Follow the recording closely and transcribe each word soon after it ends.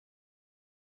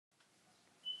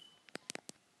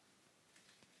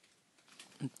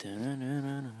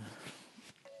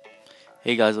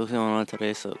Hey guys, what's going on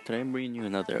today? So today I'm bringing you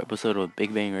another episode of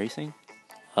Big Bang Racing.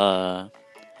 Uh,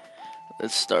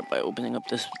 let's start by opening up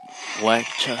this whack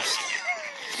chest.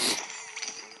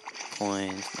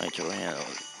 Coins, nitro handle.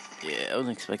 Yeah, I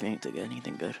wasn't expecting it to get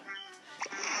anything good.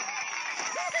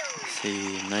 Let's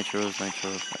see, nitros.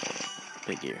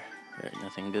 Big gear. Alright,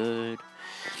 nothing good.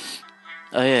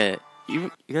 Oh yeah,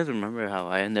 you guys remember how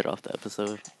I ended off the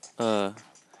episode?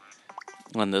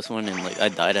 On this one, and like I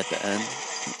died at the end.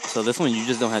 So this one you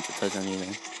just don't have to touch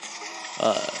anything.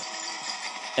 Uh,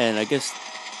 and I guess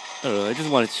I don't know. I just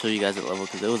wanted to show you guys the level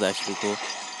because it was actually cool.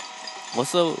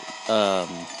 Also, I'm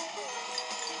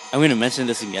gonna mention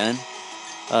this again,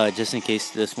 just in case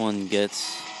this one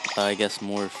gets, I guess,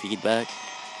 more feedback.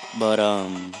 But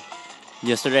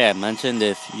yesterday I mentioned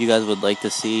if you guys would like to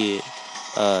see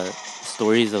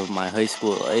stories of my high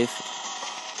school life,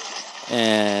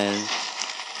 and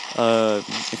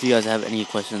if you guys have any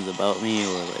questions about me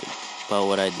or like about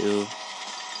what I do,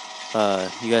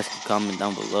 you guys can comment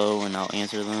down below and I'll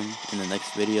answer them in the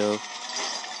next video.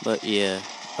 But yeah,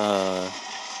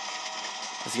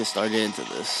 let's get started into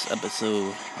this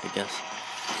episode, I guess.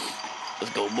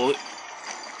 Let's go, boy.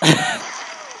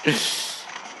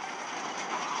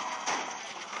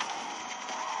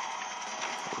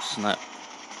 Oh, snap.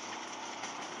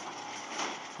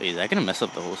 Wait, is that gonna mess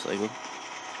up the whole cycle?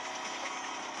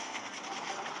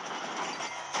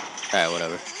 Alright,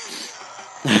 whatever.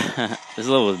 This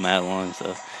level is mad long, so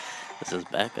let's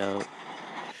just back out.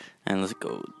 And let's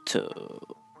go to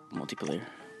multiplayer.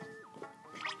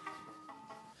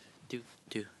 Do.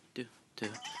 I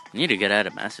need to get out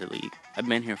of Master League. I've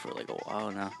been here for like a while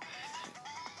now.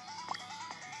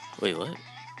 Wait, what?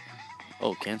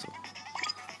 Oh, cancel.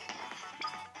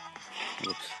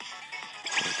 Whoops.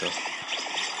 There we go.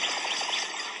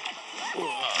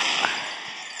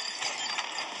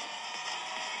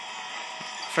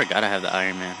 I forgot I have the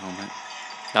Iron Man helmet.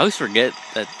 I always forget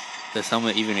that this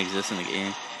helmet even exists in the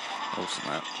game. Oh,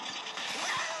 snap.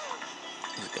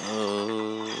 Let's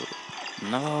go.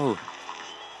 No.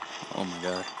 Oh my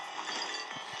god.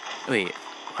 Wait,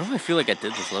 why do I feel like I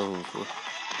did this level before?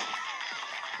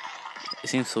 It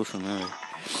seems so familiar.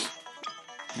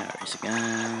 Alright, race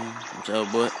again. Watch out,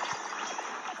 boy.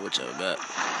 Watch out, God.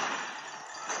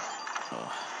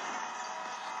 Oh.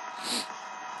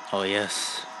 Oh,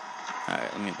 yes.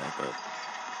 Alright, let me back up.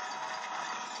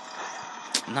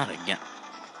 Not again.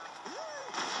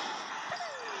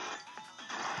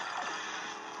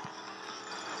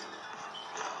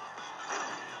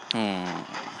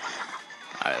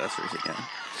 Alright, let's race again.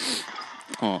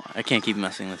 Oh, I can't keep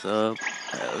messing this up.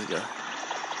 Alright, let's go.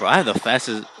 Bro, I have the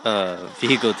fastest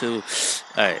vehicle too.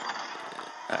 Alright.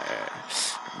 Alright.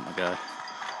 Oh my god.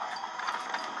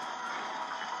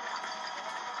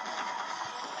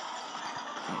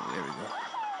 Oh, there we go.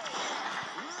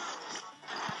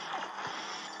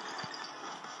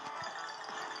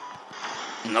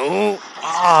 No!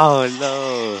 Oh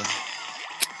no!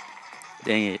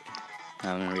 Dang it.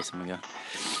 Now I'm gonna race him again.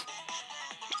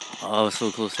 Oh, I was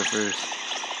so close to first.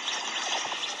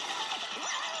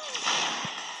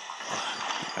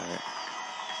 Alright.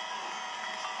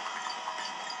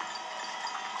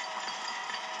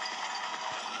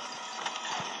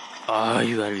 Oh,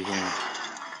 you gotta be kidding me.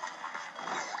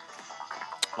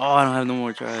 Oh, I don't have no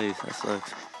more tries. That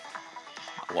sucks.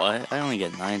 What? I only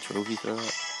get 9 trophies for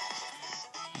that.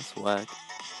 That's whack.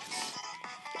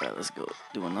 Alright, let's go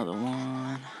do another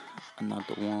one.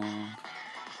 Another one.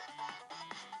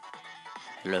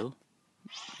 Hello?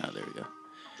 Oh, there we go.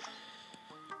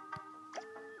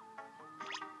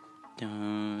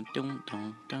 Dun dun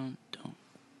dun dun dun.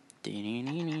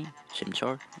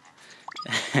 Shimchar?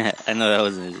 I know that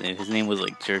wasn't his name. His name was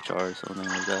like Churchar or something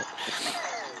like that.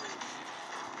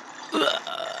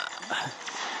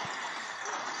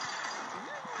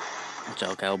 Watch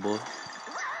out, cowboy.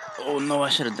 Oh no, I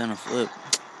should have done a flip.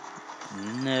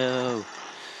 No.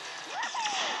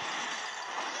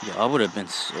 Yo, I would have been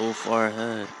so far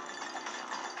ahead.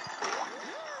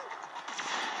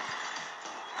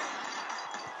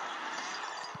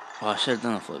 Oh, I should have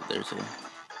done a flip there too.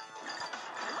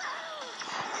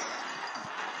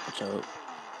 Watch out.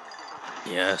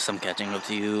 Yes, I'm catching up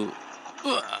to you.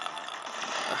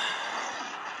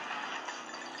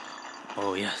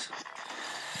 Oh, yes.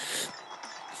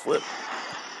 Flip.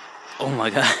 Oh my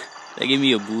god. That gave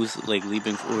me a boost, like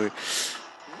leaping forward.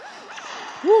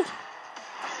 Woo!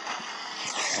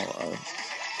 Oh, wow.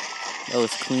 That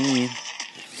was clean.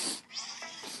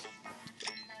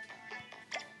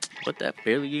 But that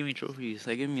barely gave me trophies.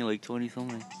 That gave me like 20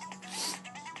 something.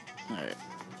 Alright.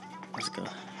 Let's go.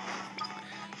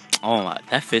 Oh my,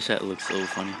 that fish hat looks so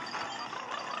funny.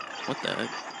 What the heck?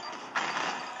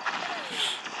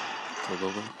 Go,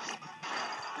 go, go.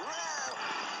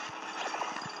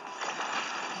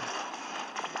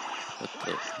 What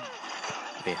the?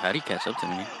 Wait, how'd he catch up to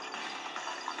me?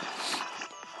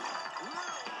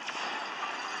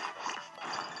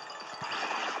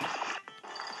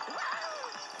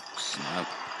 Snap.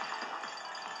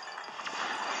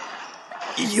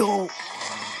 Yo!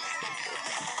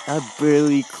 I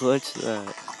barely clutched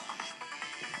that.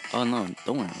 Oh no,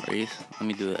 don't want to race. Let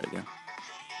me do that again.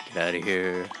 Get out of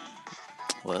here.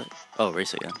 What? Oh,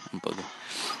 race again. I'm bugging.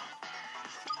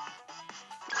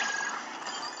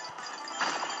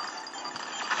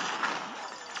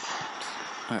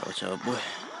 Alright, watch out, boy.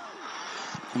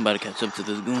 I'm about to catch up to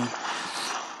this goon.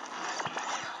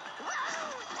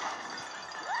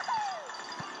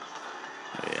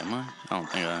 Wait, am I? I don't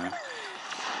think I am.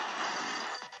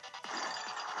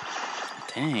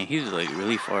 Dang, he's like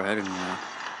really far ahead of me now.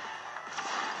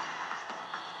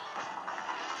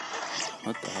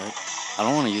 What the heck? I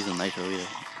don't want to use the nitro either.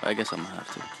 But I guess I'm gonna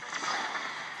have to.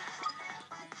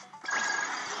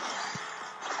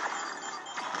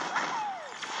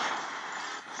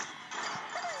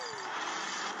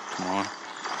 Come on.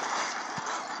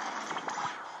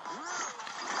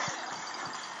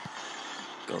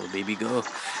 Go, baby, go.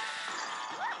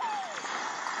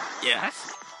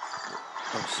 Yes.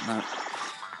 Oh, snap.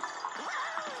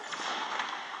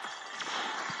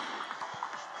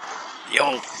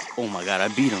 Yo. Oh my god, I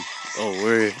beat him. Oh,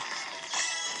 word.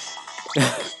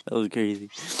 That was crazy.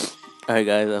 Alright,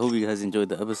 guys, I hope you guys enjoyed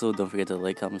the episode. Don't forget to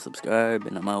like, comment, subscribe,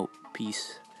 and I'm out.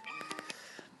 Peace.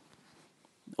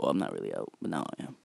 Well, I'm not really out, but now I am.